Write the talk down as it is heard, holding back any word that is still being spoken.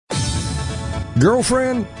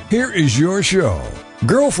Girlfriend, here is your show.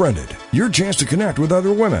 Girlfriended, your chance to connect with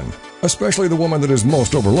other women, especially the woman that is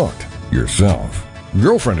most overlooked, yourself.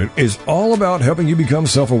 Girlfriended is all about helping you become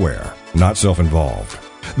self-aware, not self-involved.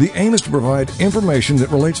 The aim is to provide information that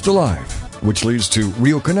relates to life, which leads to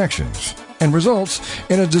real connections and results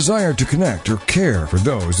in a desire to connect or care for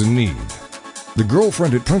those in need. The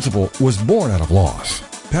Girlfriended principle was born out of loss.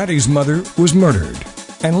 Patty's mother was murdered,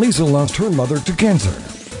 and Lisa lost her mother to cancer.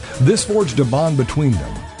 This forged a bond between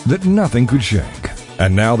them that nothing could shake.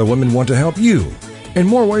 And now the women want to help you in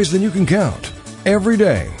more ways than you can count, every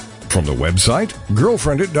day. From the website,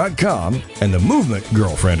 girlfriendit.com, and the movement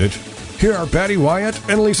Girlfriendit, here are Patty Wyatt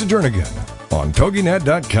and Lisa Jernigan on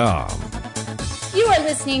TogiNet.com. You are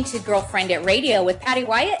listening to Girlfriendit Radio with Patty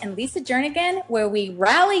Wyatt and Lisa Jernigan, where we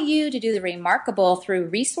rally you to do the remarkable through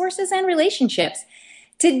resources and relationships.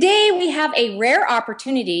 Today, we have a rare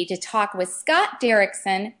opportunity to talk with Scott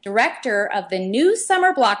Derrickson, director of the new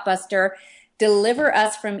summer blockbuster, Deliver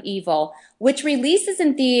Us from Evil, which releases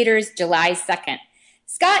in theaters July 2nd.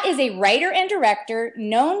 Scott is a writer and director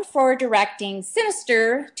known for directing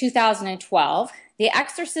Sinister 2012, The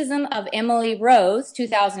Exorcism of Emily Rose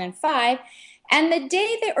 2005, and The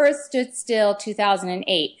Day the Earth Stood Still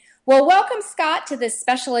 2008. Well, welcome, Scott, to this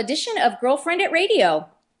special edition of Girlfriendit Radio.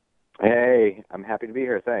 Hey, I'm happy to be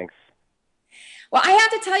here. Thanks. Well, I have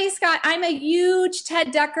to tell you, Scott, I'm a huge Ted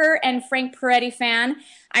Dekker and Frank Peretti fan.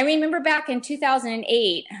 I remember back in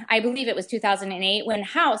 2008, I believe it was 2008, when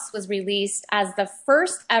House was released as the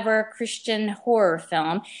first ever Christian horror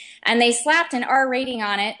film, and they slapped an R rating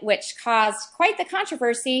on it, which caused quite the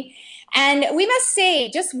controversy. And we must say,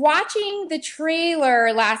 just watching the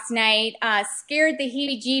trailer last night scared the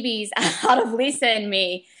heebie-jeebies out of Lisa and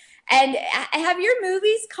me. And have your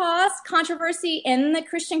movies caused controversy in the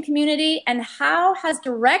Christian community, and how has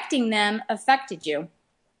directing them affected you?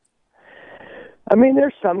 I mean,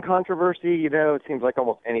 there's some controversy. You know, it seems like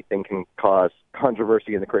almost anything can cause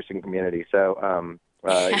controversy in the Christian community. So,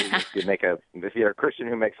 if you're a Christian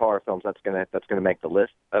who makes horror films, that's gonna make the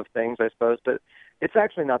list of things, I suppose. But it's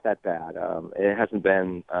actually not that bad. It hasn't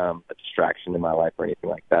been a distraction in my life or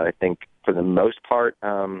anything like that. I think for the most part,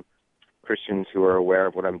 Christians who are aware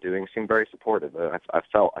of what I'm doing seem very supportive.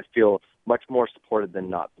 I feel much more supported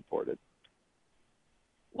than not supported.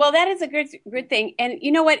 Well, that is a good thing. And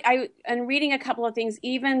you know what? I'm reading a couple of things.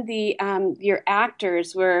 Even the your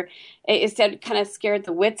actors were, it said, kind of scared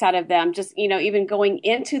the wits out of them. Just even going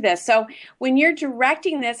into this. So when you're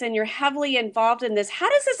directing this and you're heavily involved in this, how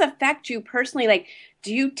does this affect you personally? Like,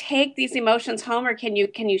 do you take these emotions home, or can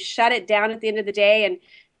you shut it down at the end of the day and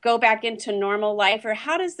go back into normal life? Or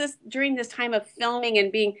how does this, during this time of filming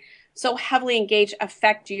and being so heavily engaged,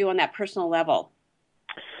 affect you on that personal level?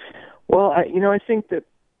 Well, I think that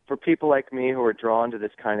for people like me who are drawn to this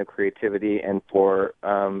kind of creativity, and for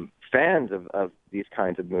fans of these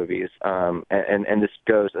kinds of movies, and this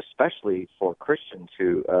goes especially for Christians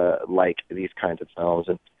who like these kinds of films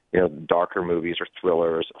and darker movies or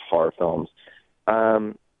thrillers, horror films,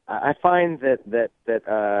 I find that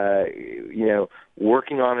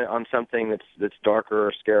working on something that's darker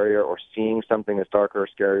or scarier, or seeing something that's darker or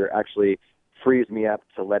scarier, actually frees me up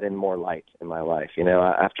to let in more light in my life.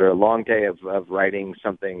 After a long day of writing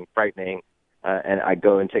something frightening, and I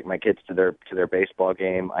go and take my kids to their baseball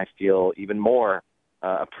game, I feel even more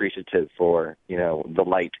appreciative for the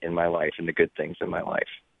light in my life and the good things in my life.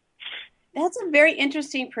 That's a very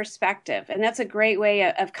interesting perspective, and that's a great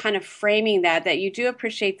way of kind of framing that you do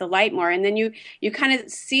appreciate the light more, and then you kind of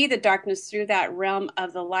see the darkness through that realm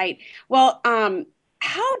of the light. Well,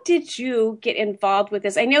 how did you get involved with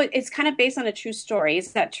this? I know it's kind of based on a true story.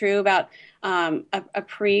 Is that true, about a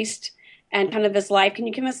priest and kind of his life? Can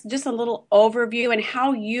you give us just a little overview and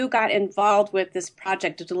how you got involved with this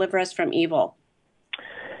project to deliver us from evil?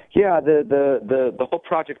 Yeah, the whole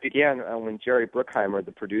project began when Jerry Bruckheimer,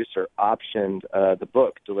 the producer, optioned the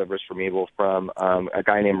book Deliver Us from Evil from a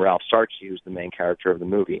guy named Ralph Sarchie, who's the main character of the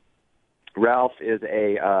movie. Ralph is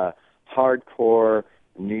a hardcore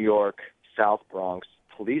New York South Bronx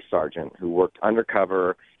police sergeant who worked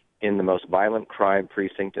undercover in the most violent crime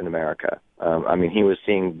precinct in America. He was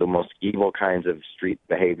seeing the most evil kinds of street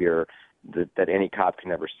behavior that any cop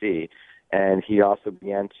can ever see. And he also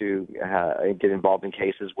began to get involved in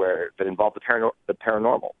cases that involved the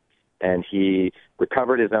paranormal. And he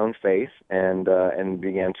recovered his own faith and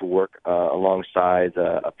began to work alongside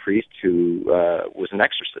a priest who was an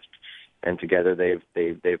exorcist. And together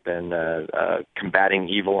they've been combating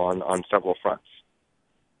evil on several fronts.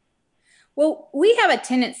 Well, we have a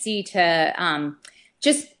tendency to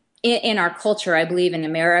just in our culture, I believe in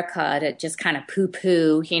America, to just kind of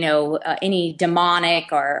poo-poo, any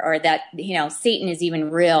demonic or that, Satan is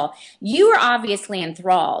even real. You are obviously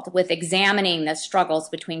enthralled with examining the struggles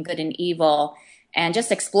between good and evil and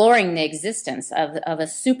just exploring the existence of a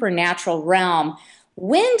supernatural realm.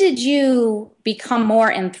 When did you become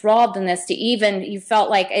more enthralled in this you felt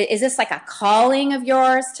like, is this like a calling of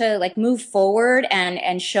yours to like move forward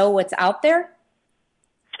and show what's out there?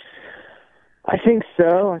 I think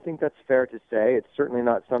so. I think that's fair to say. It's certainly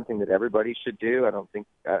not something that everybody should do. I don't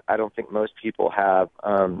think most people have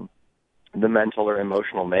the mental or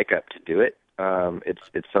emotional makeup to do it.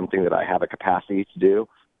 It's something that I have a capacity to do,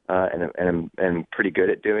 and I'm pretty good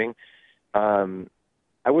at doing.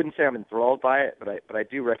 I wouldn't say I'm enthralled by it, but I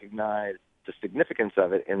do recognize the significance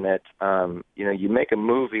of it in that you make a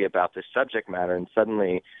movie about this subject matter, and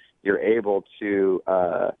suddenly you're able to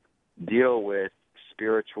deal with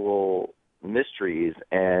spiritual mysteries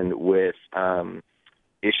and with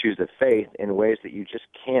issues of faith in ways that you just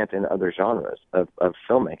can't in other genres of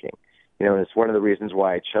filmmaking. And it's one of the reasons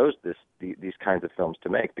why I chose these kinds of films to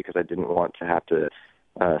make, because I didn't want to have to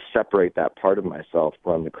separate that part of myself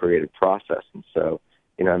from the creative process. And so,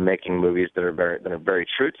 I'm making movies that are very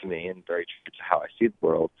true to me and very true to how I see the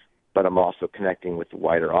world, but I'm also connecting with the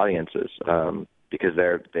wider audiences because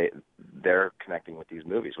they're connecting with these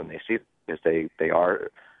movies when they see them, because they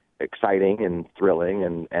are exciting and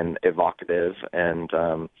thrilling and evocative and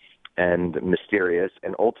mysterious,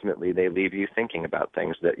 and ultimately they leave you thinking about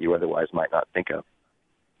things that you otherwise might not think of.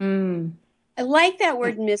 I like that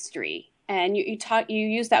word mystery. And you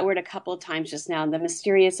use that word a couple of times just now, the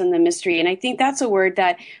mysterious and the mystery. And I think that's a word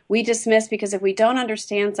that we dismiss, because if we don't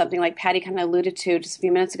understand something, like Patty kind of alluded to just a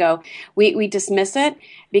few minutes ago, we dismiss it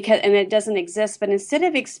and it doesn't exist. But instead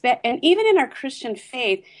of and even in our Christian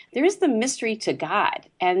faith, there is the mystery to God.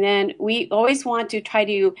 And then we always want to try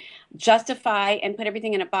to justify and put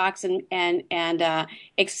everything in a box and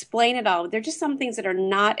explain it all. There are just some things that are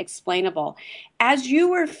not explainable. As you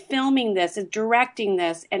were filming this and directing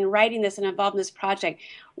this and writing this and involved in this project,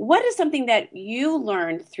 what is something that you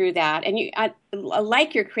learned through that? And I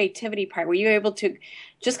like your creativity part, where you're able to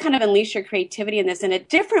just kind of unleash your creativity in this in a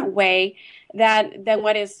different way than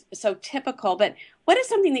what is so typical. But what is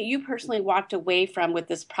something that you personally walked away from with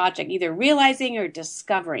this project, either realizing or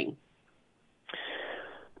discovering?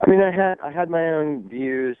 I mean, I had my own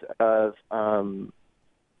views of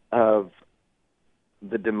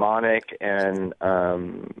the demonic and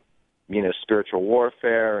spiritual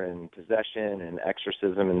warfare and possession and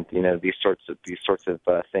exorcism and these sorts of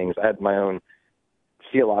things. I had my own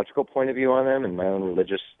theological point of view on them and my own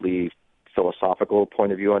religiously philosophical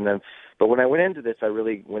point of view on them. But when I went into this, I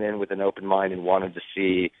really went in with an open mind and wanted to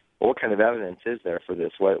see, well, what kind of evidence is there for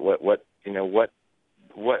this? What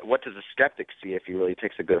does a skeptic see if he really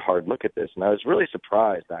takes a good hard look at this? And I was really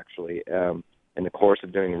surprised, actually, in the course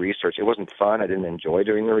of doing research. It wasn't fun. I didn't enjoy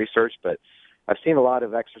doing the research, but I've seen a lot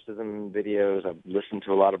of exorcism videos. I've listened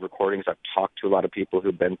to a lot of recordings. I've talked to a lot of people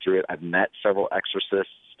who've been through it. I've met several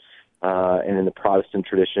exorcists, and in the Protestant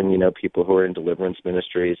tradition, people who are in deliverance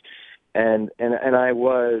ministries. And I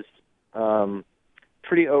was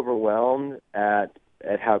pretty overwhelmed at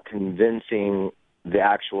how convincing the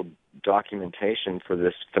actual documentation for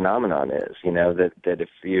this phenomenon is, that if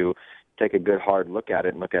you take a good hard look at it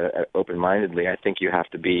and look at it open-mindedly, I think you have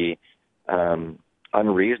to be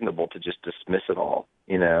unreasonable to just dismiss it all,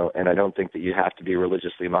 and I don't think that you have to be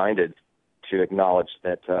religiously minded to acknowledge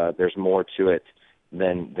that there's more to it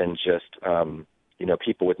than just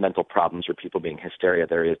people with mental problems or people being hysteria.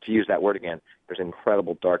 There is, to use that word again, there's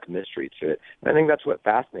incredible dark mystery to it. And I think that's what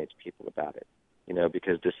fascinates people about it,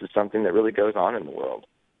 because this is something that really goes on in the world.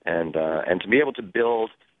 And to be able to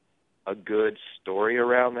build a good story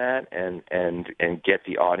around that and get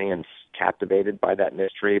the audience captivated by that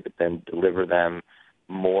mystery, but then deliver them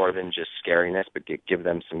more than just scariness, but give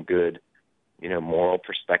them some good, moral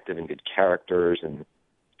perspective and good characters and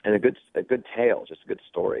a good tale, just a good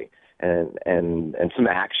story, and some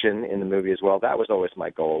action in the movie as well. That was always my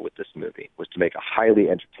goal with this movie, was to make a highly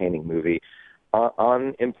entertaining movie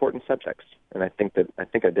on important subjects, and I think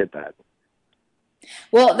I did that.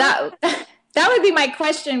 Well, that would be my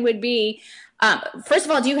question. Would be, first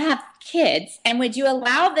of all, do you have kids, and would you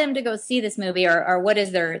allow them to go see this movie, or what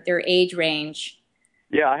is their age range?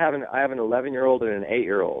 Yeah, I have an 11-year-old and an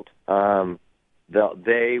 8-year-old.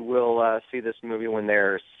 They will see this movie when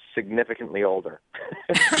they're significantly older.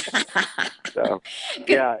 So,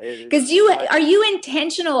 yeah. Because are you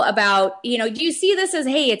intentional about, do you see this as,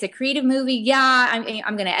 hey, it's a creative movie? Yeah,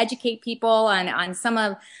 I'm going to educate people on some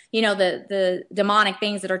of, the demonic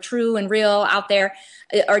things that are true and real out there.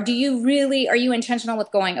 Or are you intentional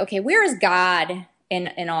with going, okay, where is God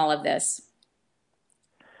in all of this?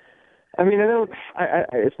 I mean,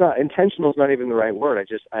 it's not, intentional is not even the right word.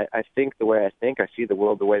 I think the way I think, I see the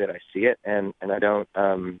world the way that I see it, and I don't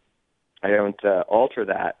alter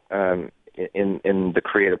that, in the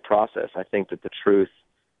creative process. I think that the truth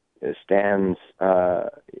stands,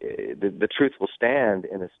 the truth will stand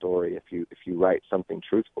in a story if you write something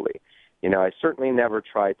truthfully. I certainly never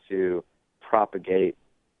try to propagate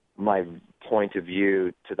my point of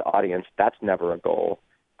view to the audience. That's never a goal.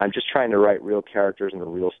 I'm just trying to write real characters and a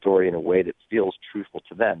real story in a way that feels truthful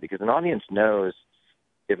to them, because an audience knows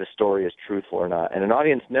if a story is truthful or not, and an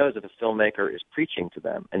audience knows if a filmmaker is preaching to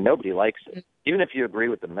them, and nobody likes it. Even if you agree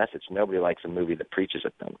with the message, nobody likes a movie that preaches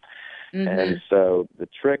at them. Mm-hmm. And so the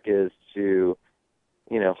trick is to,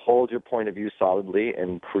 hold your point of view solidly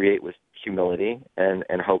and create with humility, and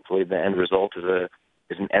hopefully the end result is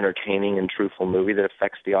an entertaining and truthful movie that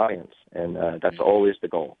affects the audience, and that's always the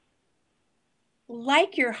goal.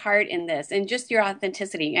 Like your heart in this and just your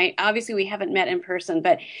authenticity. Obviously, we haven't met in person,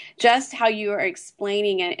 but just how you are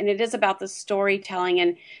explaining it, and it is about the storytelling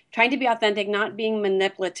and trying to be authentic, not being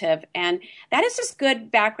manipulative. And that is just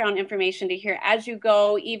good background information to hear as you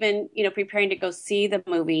go, even, preparing to go see the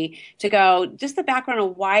movie, to go just the background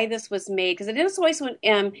of why this was made, because it is always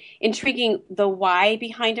intriguing, the why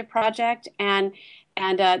behind a project and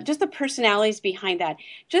just the personalities behind that.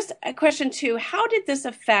 Just a question too, how did this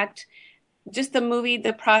affect just the movie,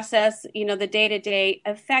 the process, the day-to-day,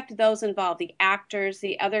 affect those involved, the actors,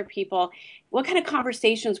 the other people? What kind of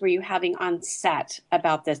conversations were you having on set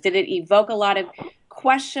about this? Did it evoke a lot of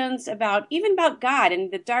questions about God and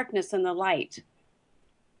the darkness and the light?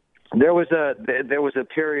 There was a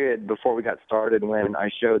period before we got started when I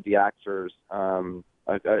showed the actors,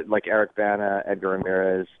 like Eric Bana, Edgar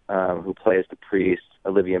Ramirez, who plays the priest,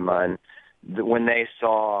 Olivia Munn, when they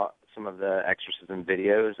saw some of the exorcism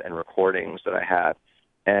videos and recordings that I had,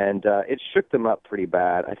 and it shook them up pretty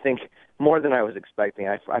bad. I think more than I was expecting.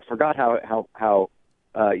 I forgot how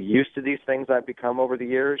used to these things I've become over the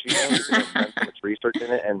years. Because I've done so much research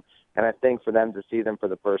in it, and I think for them to see them for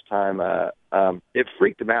the first time, it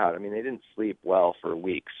freaked them out. I mean, they didn't sleep well for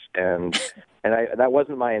weeks, and that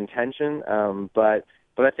wasn't my intention, but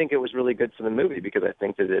I think it was really good for the movie, because I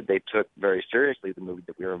think that they took very seriously the movie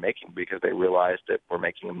that we were making, because they realized that we're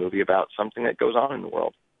making a movie about something that goes on in the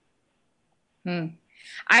world.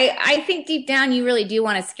 I think deep down you really do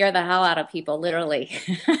want to scare the hell out of people, literally.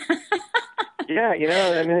 Yeah,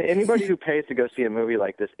 anybody who pays to go see a movie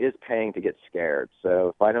like this is paying to get scared. So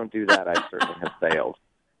if I don't do that, I certainly have failed.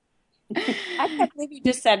 I can't believe you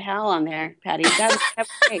just said hell on there, Patty. That was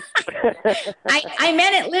great. I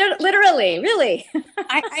meant it literally, really.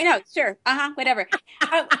 I know, sure. Whatever.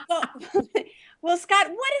 Well, Scott,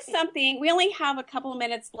 what is something, we only have a couple of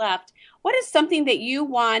minutes left. What is something that you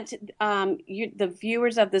want the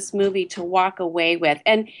viewers of this movie to walk away with?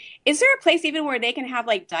 And is there a place even where they can have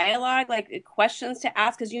dialogue, questions to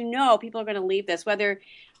ask? Because people are going to leave this, whether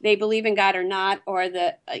they believe in God or not, or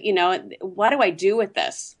what do I do with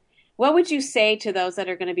this? What would you say to those that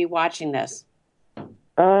are going to be watching this?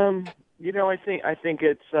 I think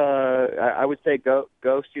it's. I would say go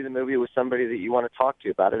see the movie with somebody that you want to talk to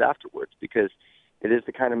about it afterwards, because it is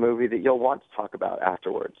the kind of movie that you'll want to talk about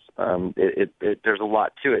afterwards. There's a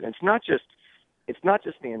lot to it. And it's not just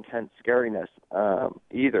the intense scariness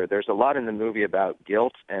either. There's a lot in the movie about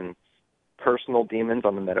guilt and personal demons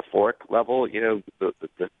on the metaphoric level. The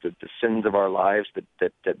sins of our lives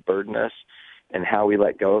that burden us, and how we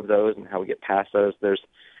let go of those and how we get past those. There's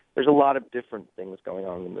a lot of different things going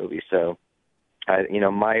on in the movie. So,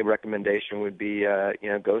 my recommendation would be,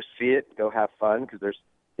 go see it, go have fun, because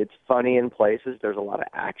it's funny in places. There's a lot of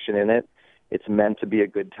action in it. It's meant to be a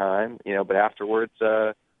good time, but afterwards,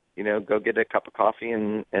 go get a cup of coffee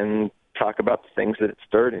and talk about the things that it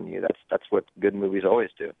stirred in you. That's what good movies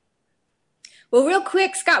always do. Well, real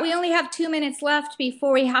quick, Scott, we only have 2 minutes left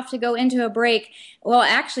before we have to go into a break. Well,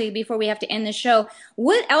 actually, before we have to end the show.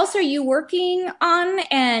 What else are you working on,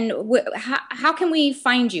 and how can we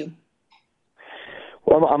find you?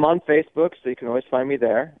 Well, I'm on Facebook, so you can always find me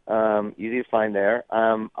there. Easy to find there.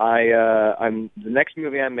 The next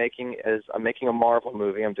movie I'm making a Marvel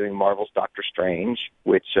movie. I'm doing Marvel's Doctor Strange,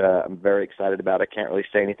 which I'm very excited about. I can't really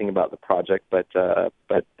say anything about the project, but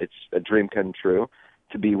it's a dream come true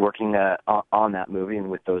be working on that movie and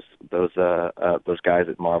with those guys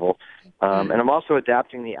at Marvel. And I'm also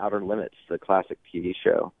adapting The Outer Limits, the classic TV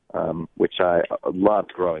show, which I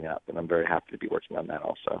loved growing up, and I'm very happy to be working on that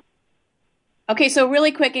also. Okay, so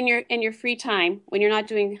really quick, in your free time, when you're not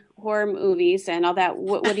doing horror movies and all that,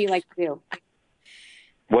 what do you like to do?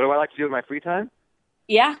 What do I like to do in my free time?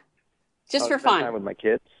 Yeah, just for fun. Time with my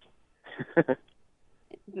kids.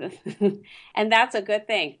 And that's a good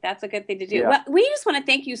thing. That's a good thing to do. Yeah. Well, we just want to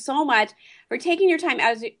thank you so much for taking your time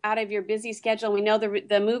out of your busy schedule. We know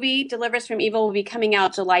the movie Deliver Us from Evil will be coming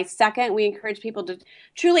out July 2nd. We encourage people to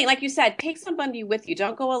truly, like you said, take somebody with you.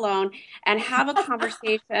 Don't go alone and have a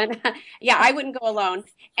conversation. Yeah, I wouldn't go alone.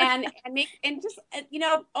 And just,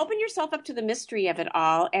 open yourself up to the mystery of it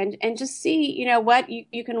all and just see, what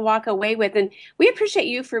you can walk away with. And we appreciate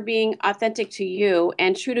you for being authentic to you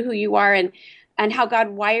and true to who you are and how God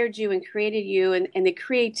wired you and created you and the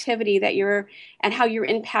creativity that and how you're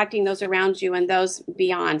impacting those around you and those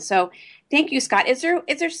beyond. So thank you, Scott. Is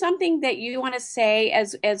there something that you want to say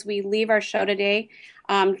as we leave our show today,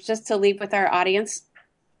 just to leave with our audience?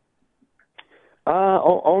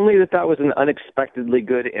 Only that was an unexpectedly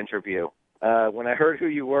good interview. When I heard who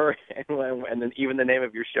you were and then even the name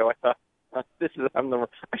of your show, I thought, I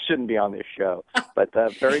shouldn't be on this show. But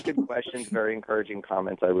very good questions, very encouraging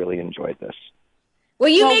comments. I really enjoyed this. Well,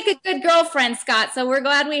 you make a good girlfriend, Scott, so we're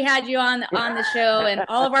glad we had you on the show, and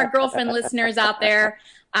all of our girlfriend listeners out there.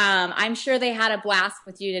 I'm sure they had a blast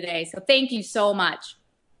with you today, so thank you so much.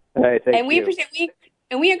 Hey, thank you. We appreciate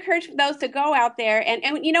we encourage those to go out there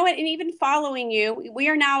and you know what, and even following you, we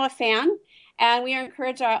are now a fan. And we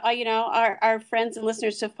encourage our friends and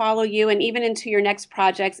listeners to follow you and even into your next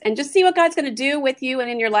projects and just see what God's going to do with you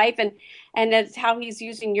and in your life and that's how he's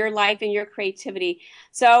using your life and your creativity.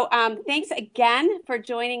 So thanks again for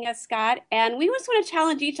joining us, Scott. And we just want to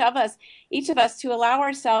challenge each of us to allow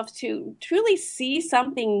ourselves to truly see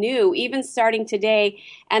something new, even starting today,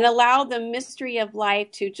 and allow the mystery of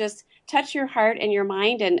life to just touch your heart and your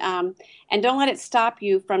mind and don't let it stop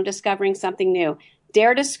you from discovering something new.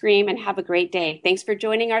 Dare to scream and have a great day. Thanks for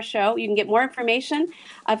joining our show. You can get more information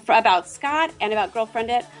about Scott and about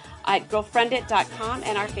Girlfriendit at girlfriendit.com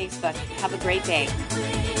and our Facebook. Have a great day.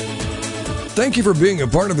 Thank you for being a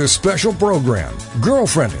part of this special program,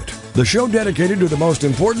 Girlfriendit, the show dedicated to the most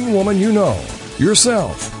important woman you know,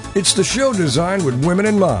 yourself. It's the show designed with women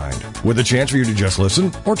in mind, with a chance for you to just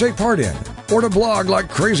listen or take part in, or to blog like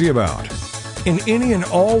crazy about. In any and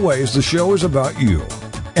all ways, the show is about you.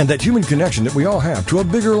 And that human connection that we all have to a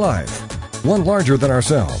bigger life, one larger than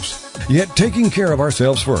ourselves, yet taking care of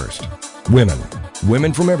ourselves first.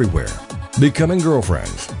 Women from everywhere, becoming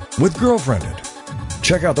girlfriends with Girlfriendit.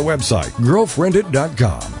 Check out the website,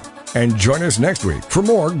 girlfriendit.com, and join us next week for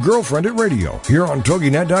more Girlfriendit Radio here on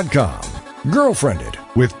TogiNet.com.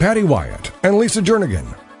 Girlfriendit with Patty Wyatt and Lisa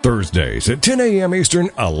Jernigan, Thursdays at 10 a.m. Eastern,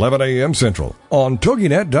 11 a.m. Central on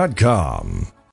TogiNet.com.